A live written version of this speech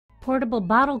Portable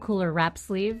Bottle Cooler Wrap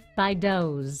Sleeve by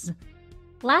DOZZZ.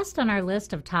 Last on our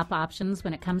list of top options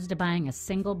when it comes to buying a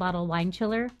single bottle wine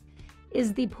chiller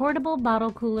is the Portable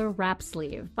Bottle Cooler Wrap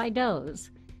Sleeve by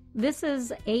DOZZZ. This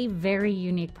is a very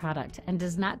unique product and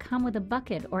does not come with a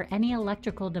bucket or any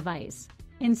electrical device.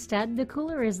 Instead, the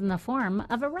cooler is in the form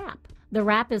of a wrap. The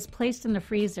wrap is placed in the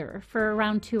freezer for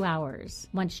around 2 hours.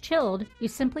 Once chilled, you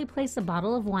simply place a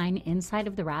bottle of wine inside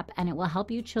of the wrap and it will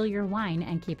help you chill your wine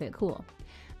and keep it cool.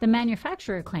 The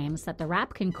manufacturer claims that the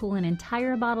wrap can cool an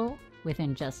entire bottle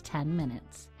within just 10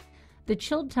 minutes. The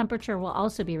chilled temperature will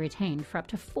also be retained for up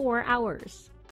to 4 hours.